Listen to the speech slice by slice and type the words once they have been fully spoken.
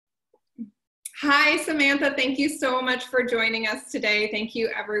Hi, Samantha. Thank you so much for joining us today. Thank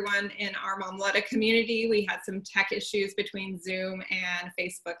you, everyone in our Momletta community. We had some tech issues between Zoom and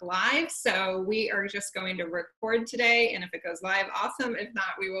Facebook Live, so we are just going to record today, and if it goes live, awesome. If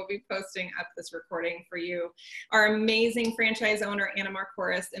not, we will be posting up this recording for you. Our amazing franchise owner, Anna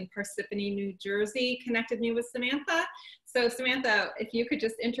Marcoris in Parsippany, New Jersey, connected me with Samantha. So Samantha, if you could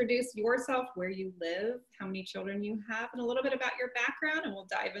just introduce yourself, where you live, how many children you have, and a little bit about your background, and we'll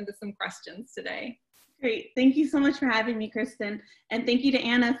dive into some questions today. Great. Thank you so much for having me, Kristen. And thank you to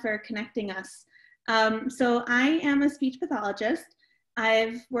Anna for connecting us. So I am a speech pathologist.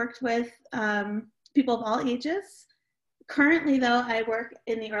 I've worked with people of all ages. Currently, though, I work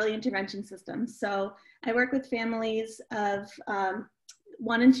in the early intervention system. So I work with families of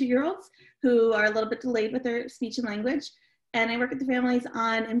 1 and 2 year olds who are a little bit delayed with their speech and language. And I work with the families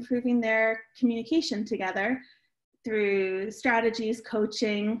on improving their communication together through strategies,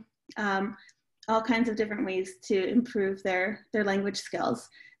 coaching, all kinds of different ways to improve their language skills.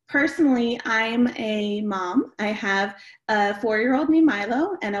 Personally, I'm a mom. I have a 4-year-old named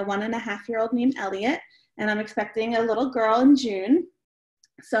Milo and a 1.5-year-old named Elliot, and I'm expecting a little girl in June.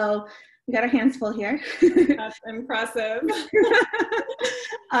 So we got our hands full here. That's impressive.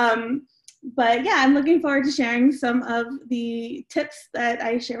 But yeah, I'm looking forward to sharing some of the tips that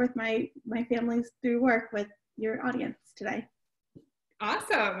I share with my families through work with your audience today.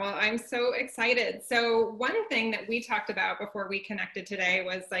 Awesome. Well, I'm so excited. So one thing that we talked about before we connected today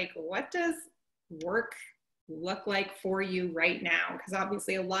was like, what does work look like for you right now? Because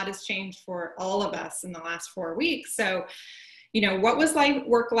obviously a lot has changed for all of us in the last 4 weeks. So, you know, what was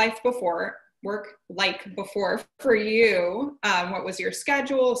work like before for you? What was your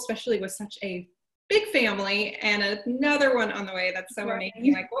schedule, especially with such a big family and another one on the way? That's so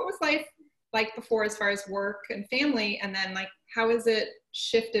amazing. Like, what was life like before as far as work and family? And then like, how is it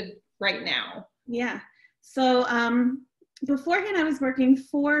shifted right now? Yeah. So beforehand, I was working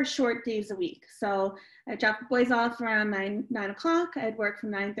 4 short days a week. So I dropped the boys off around 9 o'clock. I'd work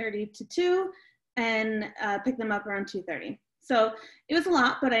from 9:30 to 2 and pick them up around 2:30. So it was a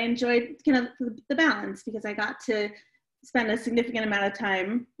lot, but I enjoyed kind of the balance because I got to spend a significant amount of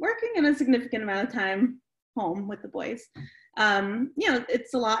time working and a significant amount of time home with the boys. You know,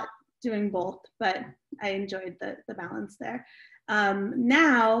 it's a lot doing both, but I enjoyed the balance there.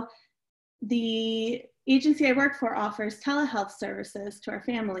 Now, the agency I work for offers telehealth services to our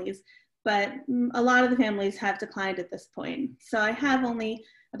families, but a lot of the families have declined at this point. So I have only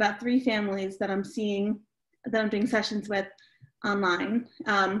about 3 families that I'm seeing, that I'm doing sessions with online.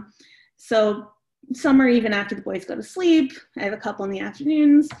 So some are even after the boys go to sleep. I have a couple in the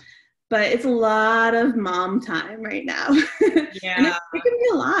afternoons, but it's a lot of mom time right now. Yeah. And it can be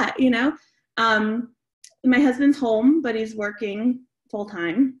a lot, you know. My husband's home, but he's working full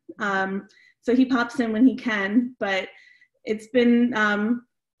time. So he pops in when he can, but it's been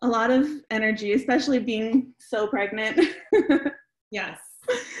a lot of energy, especially being so pregnant. Yes.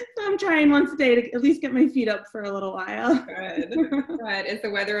 So I'm trying once a day to at least get my feet up for a little while. Good. Good. Is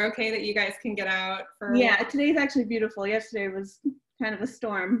the weather okay that you guys can get out for a Yeah, while? today's actually beautiful. Yesterday was kind of a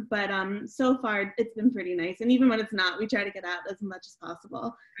storm, but so far it's been pretty nice. And even when it's not, we try to get out as much as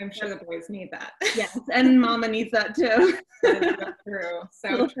possible. I'm sure the boys need that. Yes, and mama needs that too. That is so true.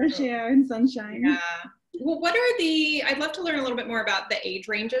 So true. Fresh air and sunshine. Yeah. Well, I'd love to learn a little bit more about the age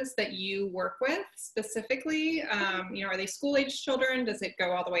ranges that you work with specifically. You know, are they school age children? Does it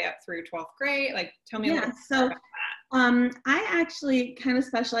go all the way up through 12th grade? Like, tell me a little bit more about that. I actually kind of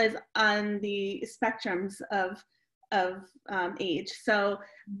specialize on the spectrums of age. So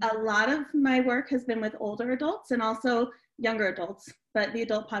a lot of my work has been with older adults and also younger adults, but the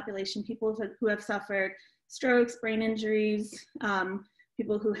adult population, people who have suffered strokes, brain injuries,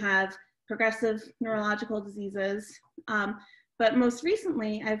 people who have progressive neurological diseases. But most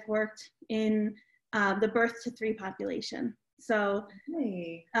recently, I've worked in the birth to 3 population. So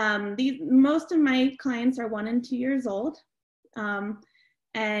most of my clients are 1 and 2 years old.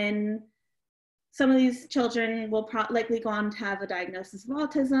 And some of these children will likely go on to have a diagnosis of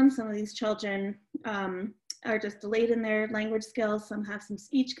autism. Some of these children are just delayed in their language skills. Some have some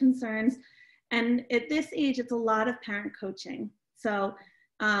speech concerns. And at this age, it's a lot of parent coaching. So,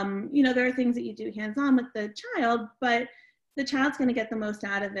 you know, there are things that you do hands-on with the child, but the child's going to get the most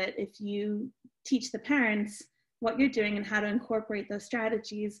out of it if you teach the parents what you're doing and how to incorporate those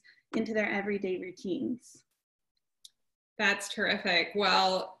strategies into their everyday routines. That's terrific.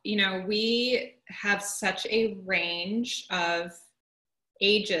 Well, you know, we have such a range of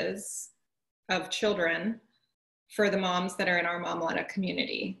ages of children for the moms that are in our Momletta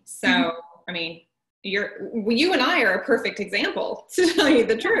community. So, I mean, you and I are a perfect example, to tell you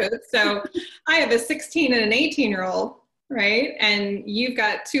the truth. So I have a 16 and an 18-year-old, right? And you've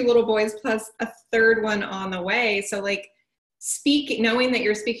got 2 little boys plus a 3rd one on the way. So like knowing that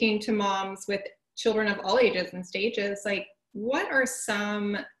you're speaking to moms with children of all ages and stages, like what are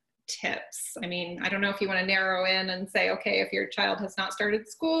some tips? I mean, I don't know if you want to narrow in and say, okay, if your child has not started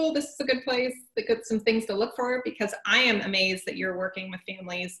school, this is a good place, some things to look for, because I am amazed that you're working with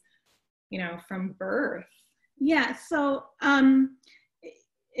families, from birth. Yeah. So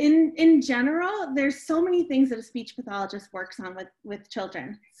in general, there's so many things that a speech pathologist works on with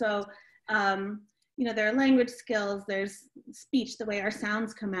children. So, there are language skills, there's speech, the way our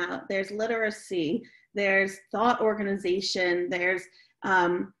sounds come out, there's literacy, there's thought organization, there's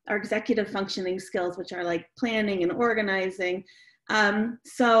our executive functioning skills, which are like planning and organizing.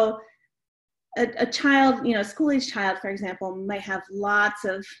 So a child, a school-age child, for example, might have lots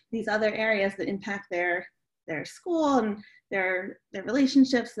of these other areas that impact their school and their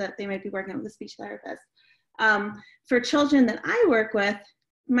relationships that they might be working with a speech therapist. For children that I work with,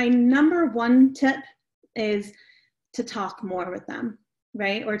 my number one tip is to talk more with them,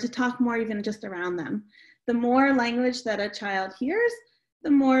 right? Or to talk more even just around them. The more language that a child hears,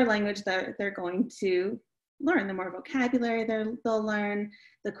 the more language that they're going to learn, the more vocabulary they'll learn,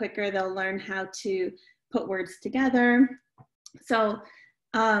 the quicker they'll learn how to put words together. So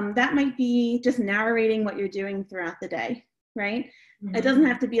that might be just narrating what you're doing throughout the day, right? Mm-hmm. It doesn't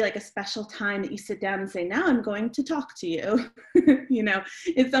have to be like a special time that you sit down and say, now I'm going to talk to you.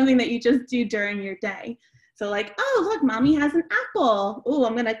 It's something that you just do during your day. So like, oh, look, mommy has an apple. Oh,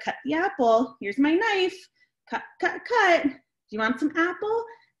 I'm going to cut the apple. Here's my knife. Cut, cut, cut. Do you want some apple?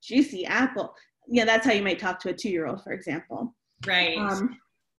 Juicy apple. Yeah, that's how you might talk to a 2-year-old, for example. Right.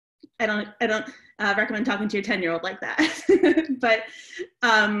 I don't recommend talking to your 10-year-old like that. But,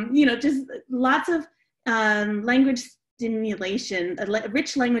 just lots of language stimulation, a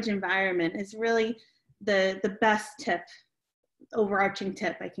rich language environment is really the best tip, overarching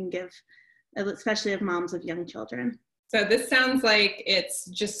tip I can give, especially of moms of young children. So this sounds like it's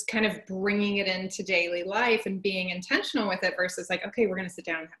just kind of bringing it into daily life and being intentional with it versus like, okay, we're going to sit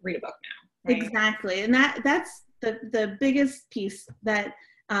down and read a book now. Right? Exactly. And that's the biggest piece that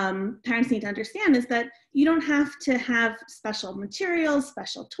parents need to understand is that you don't have to have special materials,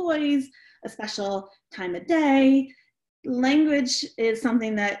 special toys, a special time of day. Language is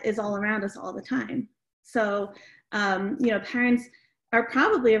something that is all around us all the time. So, parents are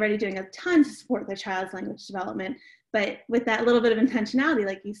probably already doing a ton to support their child's language development, but with that little bit of intentionality,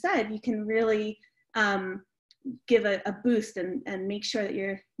 like you said, you can really give a boost and make sure that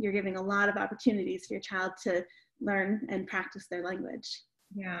you're giving a lot of opportunities for your child to learn and practice their language.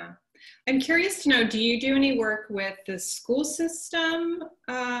 Yeah. I'm curious to know, do you do any work with the school system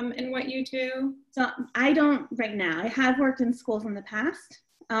in what you do? So I don't right now. I have worked in schools in the past.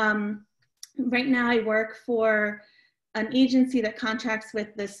 Right now I work for an agency that contracts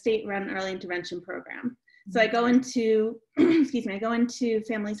with the state-run early intervention program. So I go into, I go into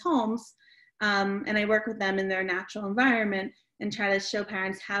families' homes and I work with them in their natural environment and try to show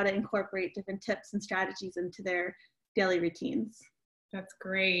parents how to incorporate different tips and strategies into their daily routines. That's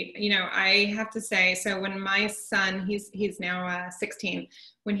great. I have to say, so when my son, he's now 16,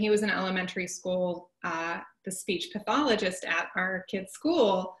 when he was in elementary school, the speech pathologist at our kid's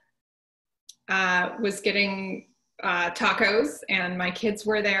school was getting tacos, and my kids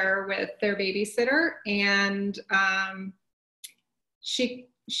were there with their babysitter, and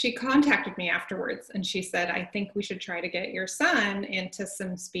she contacted me afterwards and she said, I think we should try to get your son into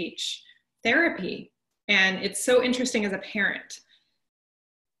some speech therapy. And it's so interesting as a parent.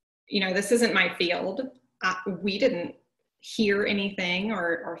 This isn't my field. We didn't hear anything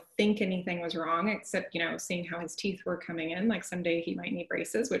or think anything was wrong, except, seeing how his teeth were coming in, like someday he might need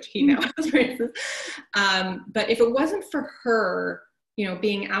braces, which he now has braces. But if it wasn't for her,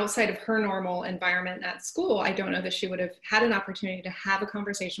 being outside of her normal environment at school, I don't know that she would have had an opportunity to have a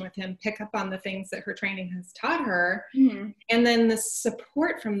conversation with him, pick up on the things that her training has taught her. Mm-hmm. And then the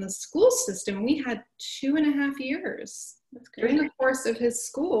support from the school system, we had 2.5 years during the course of his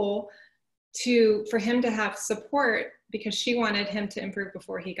school for him to have support, because she wanted him to improve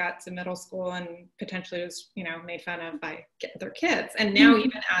before he got to middle school and potentially was, made fun of by other kids. And now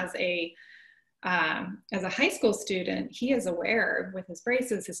even as a high school student, he is aware with his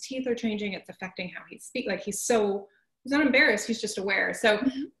braces, his teeth are changing. It's affecting how he speaks. Like he's not embarrassed. He's just aware. So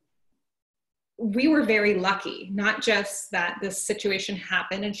we were very lucky, not just that this situation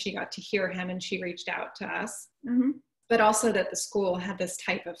happened and she got to hear him and she reached out to us, but also that the school had this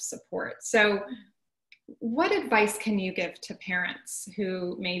type of support. So what advice can you give to parents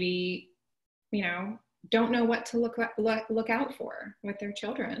who maybe you know, don't know what to look out for with their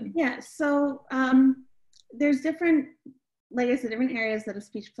children? Yeah, so there's different, like I said, different areas that a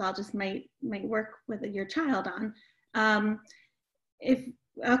speech pathologist might work with your child on. If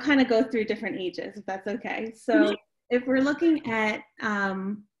I'll kind of go through different ages, if that's okay. So if we're looking at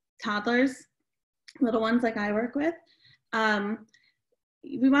toddlers, little ones like I work with,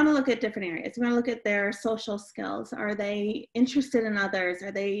 we want to look at different areas. We want to look at their social skills. Are they interested in others?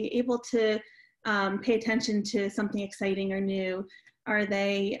 Are they able to pay attention to something exciting or new? Are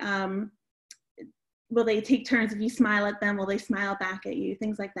they, will they take turns if you smile at them? Will they smile back at you?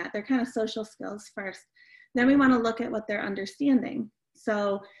 Things like that. They're kind of social skills first. Then we want to look at what they're understanding.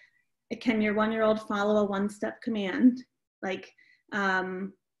 So can your 1-year-old follow a one-step command, like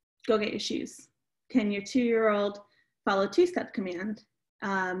go get your shoes? Can your 2-year-old follow a 2-step command?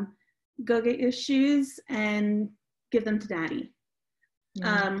 Go get your shoes and give them to daddy.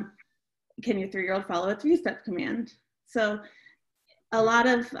 Can your 3-year-old follow a 3-step command? So a lot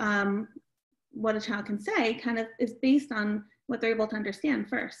of what a child can say kind of is based on what they're able to understand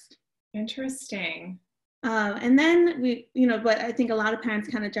first. Interesting. And then we, you know, what I think a lot of parents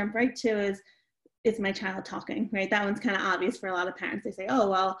kind of jump right to is my child talking, right? That one's kind of obvious for a lot of parents. They say, oh,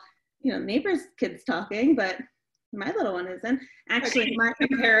 well, you know, neighbor's kid's talking, but my little one isn't. Actually, my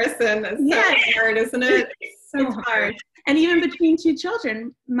comparison is so hard, isn't it? It's hard. And even between 2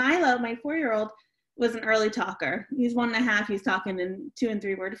 children, Milo, my 4-year-old, was an early talker. He's 1.5. He's talking in 2- and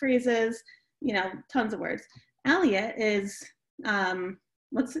 3-word phrases, you know, tons of words. Elliot is,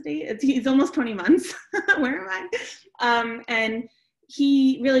 what's the date? He's almost 20 months. Where am I? And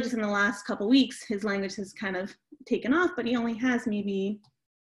he really just in the last couple weeks, his language has kind of taken off, but he only has maybe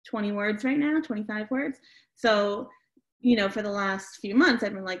 20 words right now, 25 words. So, you know, for the last few months,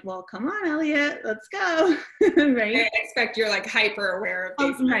 I've been like, well, come on, Elliot, let's go. Right? I expect you're like hyper aware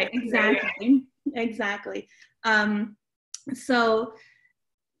of these. Right, exactly. Exactly. So,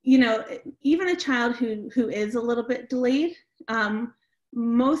 you know, even a child who is a little bit delayed,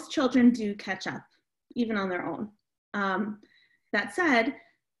 most children do catch up, even on their own. That said,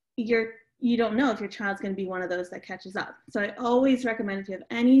 you don't know if your child's going to be one of those that catches up. So I always recommend, if you have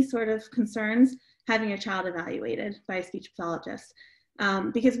any sort of concerns, having your child evaluated by a speech pathologist,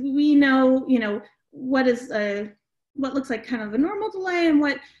 because we know, you know, what looks like kind of a normal delay and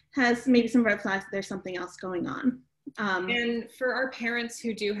what has maybe some red flags that there's something else going on. And for our parents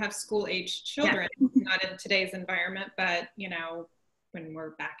who do have school-aged children, not in today's environment, but, you know, when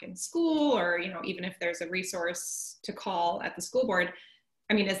we're back in school, or, you know, even if there's a resource to call at the school board,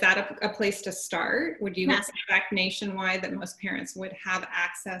 I mean, is that a place to start? Would you expect nationwide that most parents would have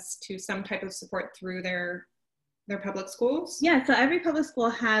access to some type of support through their public schools? Yeah, so every public school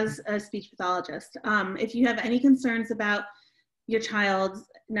has a speech pathologist. If you have any concerns about your child,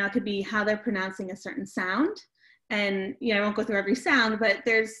 now it could be how they're pronouncing a certain sound. And, you know, I won't go through every sound, but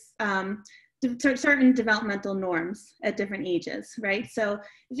there's certain developmental norms at different ages, right? So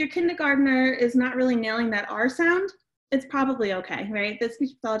if your kindergartner is not really nailing that R sound, it's probably okay, right? The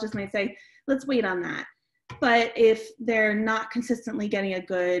speech pathologist might say, let's wait on that. But if they're not consistently getting a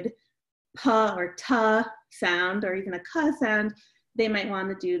good P or T sound, or even a K sound, they might want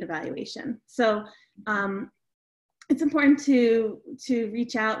to do an evaluation. So it's important to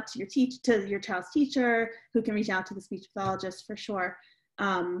reach out to your child's teacher, who can reach out to the speech pathologist for sure,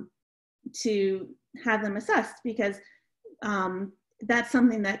 to have them assessed, because that's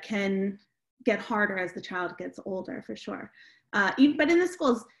something that can get harder as the child gets older, for sure. But in the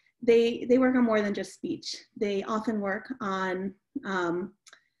schools, they work on more than just speech. They often work on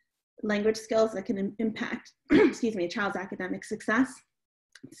language skills that can impact, excuse me, a child's academic success.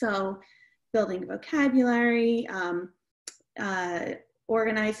 So building vocabulary,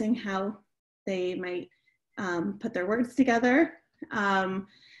 organizing how they might put their words together,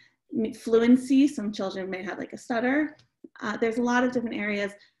 fluency. Some children may have like a stutter. There's a lot of different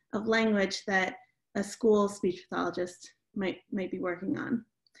areas of language that a school speech pathologist might be working on.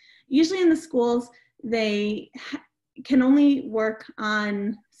 Usually in the schools, they can only work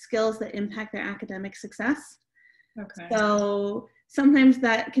on skills that impact their academic success. Okay. So sometimes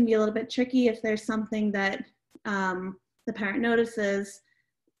that can be a little bit tricky if there's something that the parent notices,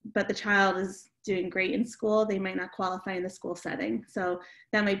 but the child is doing great in school, they might not qualify in the school setting. So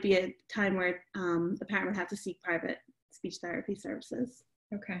that might be a time where the parent would have to seek private speech therapy services.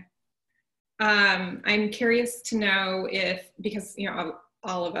 Okay. I'm curious to know if, because, you know,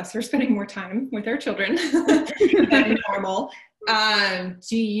 all of us are spending more time with our children than normal.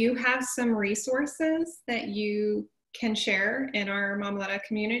 Do you have some resources that you can share in our Mamletta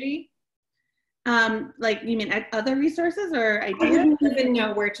community? Like, you mean other resources or I ideas? wouldn't even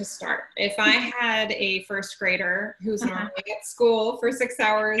know where to start. If I had a first grader who's normally at school for 6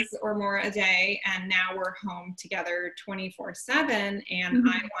 hours or more a day, and now we're home together 24/7, and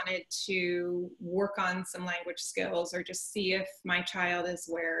I wanted to work on some language skills or just see if my child is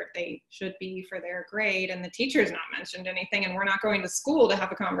where they should be for their grade, and the teacher's not mentioned anything, and we're not going to school to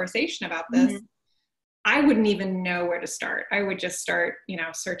have a conversation about this, I wouldn't even know where to start. I would just start,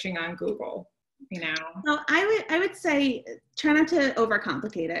 searching on Google. So I would say try not to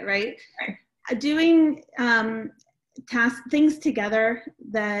overcomplicate it, right? Okay. Doing things together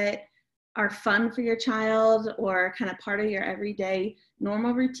that are fun for your child or kind of part of your everyday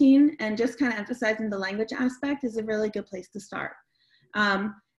normal routine, and just kind of emphasizing the language aspect is a really good place to start.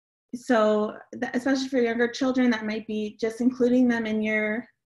 So especially for younger children, that might be just including them in your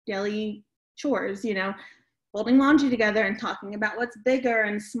daily chores, folding laundry together and talking about what's bigger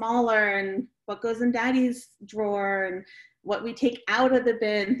and smaller and what goes in daddy's drawer and what we take out of the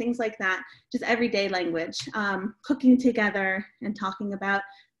bin, things like that. Just everyday language. Cooking together and talking about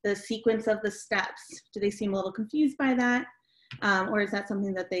the sequence of the steps. Do they seem a little confused by that? Or is that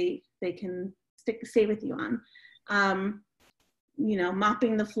something that they can stay with you on?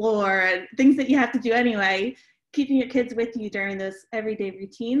 Mopping the floor and things that you have to do anyway. Keeping your kids with you during those everyday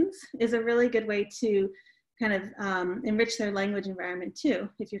routines is a really good way to kind of enrich their language environment too,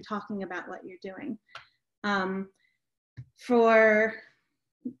 if you're talking about what you're doing. For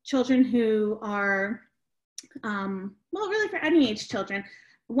children who are, really for any age children,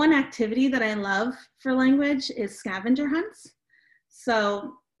 one activity that I love for language is scavenger hunts.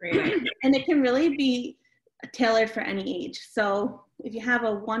 So, and it can really be tailored for any age. So if you have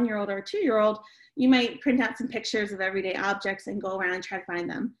a 1-year-old or a 2-year-old, you might print out some pictures of everyday objects and go around and try to find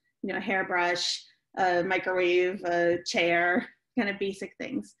them. A hairbrush, a microwave, a chair, kind of basic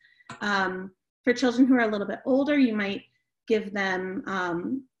things. For children who are a little bit older, you might give them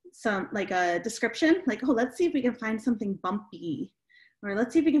some, like a description, like, oh, let's see if we can find something bumpy, or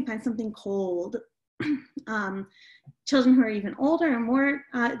let's see if we can find something cold. Children who are even older and more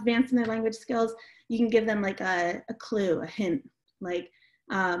advanced in their language skills, you can give them like a clue, a hint, like,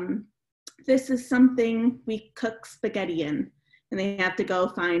 this is something we cook spaghetti in, and they have to go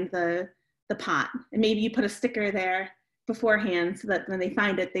find the pot, and maybe you put a sticker there beforehand so that when they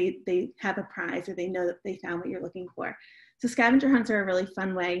find it, they have a prize, or they know that they found what you're looking for. So scavenger hunts are a really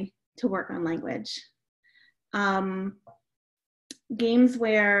fun way to work on language. Games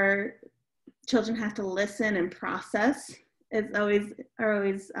where children have to listen and process are always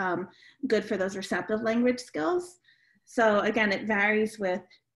good for those receptive language skills. So again, it varies with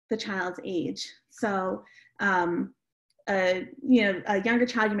the child's age. So a younger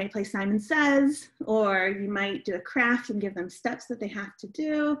child, you might play Simon Says, or you might do a craft and give them steps that they have to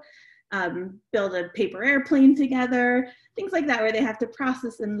do, build a paper airplane together, things like that, where they have to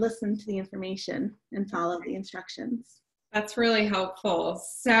process and listen to the information and follow the instructions. That's really helpful.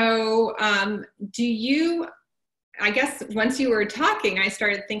 So I guess once you were talking, I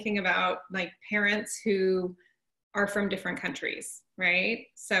started thinking about like parents who are from different countries, right?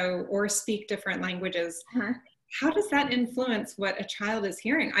 So, or speak different languages. How does that influence what a child is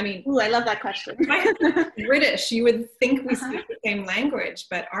hearing? I mean, I love that question. British, you would think we speak the same language,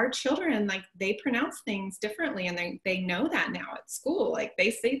 but our children, like, they pronounce things differently, and they know that now at school. Like, they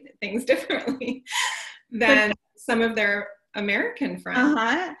say things differently than some of their American friends.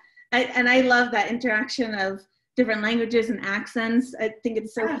 And I love that interaction of different languages and accents. I think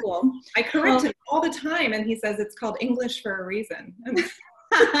it's so cool. I correct him all the time, and he says it's called English for a reason.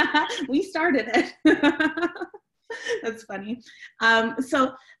 We started it. That's funny.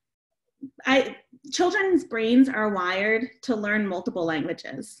 Children's brains are wired to learn multiple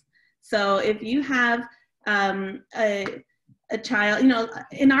languages. So if you have a child,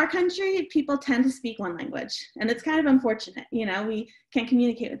 in our country, people tend to speak one language, and it's kind of unfortunate. We can't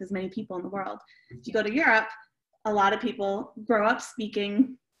communicate with as many people in the world. If you go to Europe, a lot of people grow up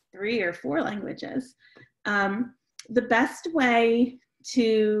speaking 3 or 4 languages. The best way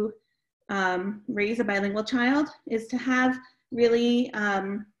to raise a bilingual child is to have really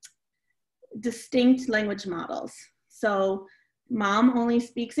distinct language models. So mom only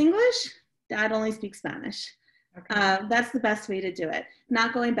speaks English, dad only speaks Spanish. Okay. That's the best way to do it,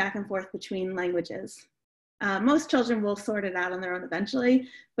 not going back and forth between languages. Most children will sort it out on their own eventually,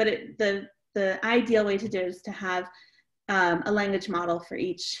 but the ideal way to do it is to have a language model for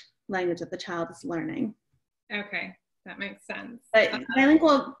each language that the child is learning. Okay, that makes sense. But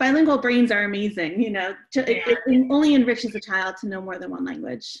bilingual brains are amazing. It only enriches a child to know more than one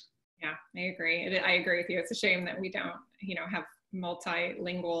language. Yeah, I agree. I agree with you. It's a shame that we don't, have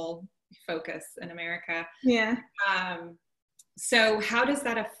multilingual focus in America. Yeah. So how does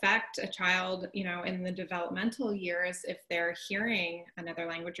that affect a child, you know, in the developmental years if they're hearing another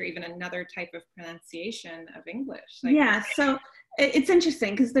language or even another type of pronunciation of English? Like, yeah, so it's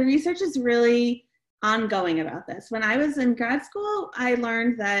interesting because the research is really ongoing about this. When I was in grad school, I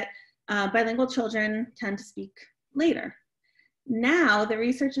learned that bilingual children tend to speak later. Now, the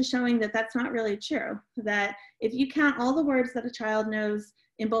research is showing that that's not really true, that if you count all the words that a child knows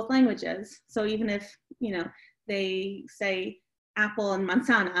in both languages, so even if, you know, they say apple and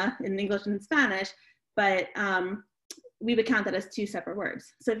manzana in English and Spanish, but we would count that as two separate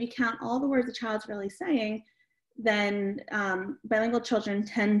words. So if you count all the words a child's really saying, then bilingual children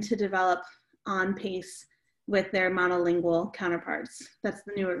tend to develop on pace with their monolingual counterparts. That's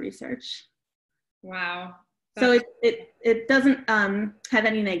the newer research. wow. So it doesn't have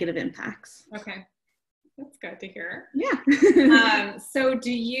any negative impacts. Okay. That's good to hear. Yeah. So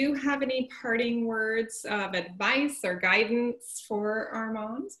do you have any parting words of advice or guidance for our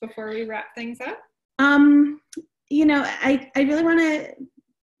moms before we wrap things up? You know, I really want to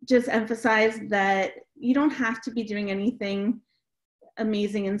just emphasize that you don't have to be doing anything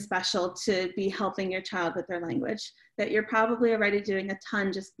amazing and special to be helping your child with their language, that you're probably already doing a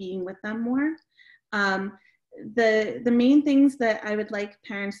ton just being with them more. The main things that I would like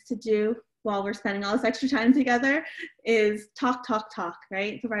parents to do while we're spending all this extra time together is talk,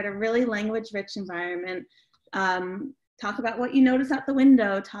 right? Provide a really language-rich environment. Talk about what you notice out the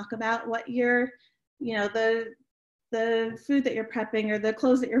window. Talk about what you're, you know, the food that you're prepping or the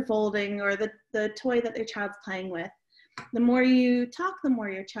clothes that you're folding or the toy that your child's playing with. The more you talk, the more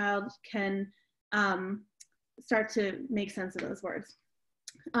your child can start to make sense of those words.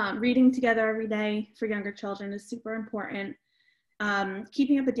 Reading together every day for younger children is super important.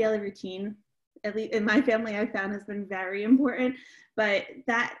 Keeping up a daily routine, at least in my family, I found has been very important, but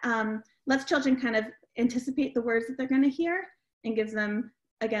that lets children kind of anticipate the words that they're going to hear and gives them,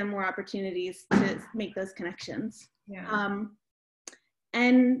 again, more opportunities to make those connections. Yeah.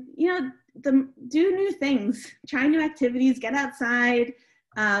 And, you know, do new things, try new activities, get outside,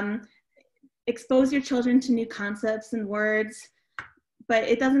 expose your children to new concepts and words. But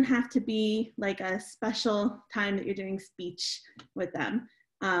it doesn't have to be like a special time that you're doing speech with them.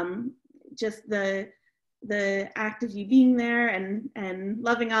 Just the act of you being there and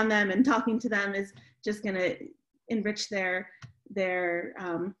loving on them and talking to them is just going to enrich their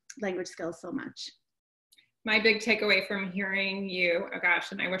language skills so much. My big takeaway from hearing you, oh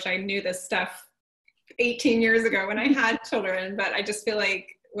gosh, and I wish I knew this stuff 18 years ago when I had children, but I just feel like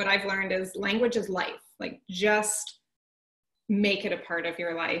what I've learned is language is life. Like, just make it a part of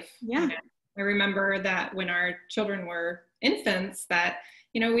your life. Yeah. I remember that when our children were infants that,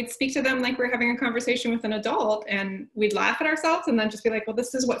 you know, we'd speak to them like we're having a conversation with an adult, and we'd laugh at ourselves and then just be like, well,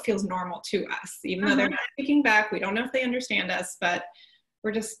 this is what feels normal to us. Even though they're not speaking back, we don't know if they understand us, but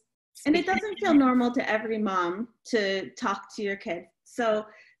we're just speaking. And it doesn't feel normal to every mom to talk to your kid. So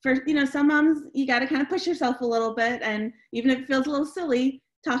for, you know, some moms, you got to kind of push yourself a little bit, and even if it feels a little silly,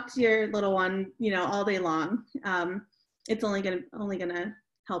 talk to your little one, you know, all day long. It's only gonna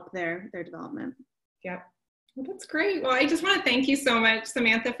help their development. Yep. Well, that's great. Well, I just want to thank you so much,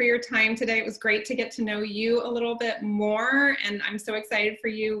 Samantha, for your time today. It was great to get to know you a little bit more, and I'm so excited for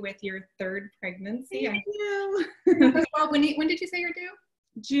you with your third pregnancy. Thank you. Well, when did you say you're due?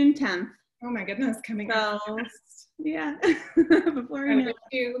 June 10th. Oh my goodness, coming up. Yeah. Before I wish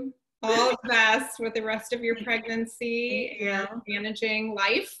you all the best with the rest of your pregnancy and managing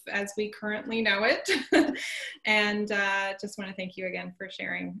life as we currently know it. And just want to thank you again for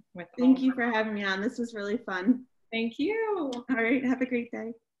sharing with us. Thank you for having me on. This was really fun. Thank you. All right. Have a great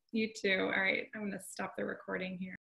day. You too. All right. I'm going to stop the recording here.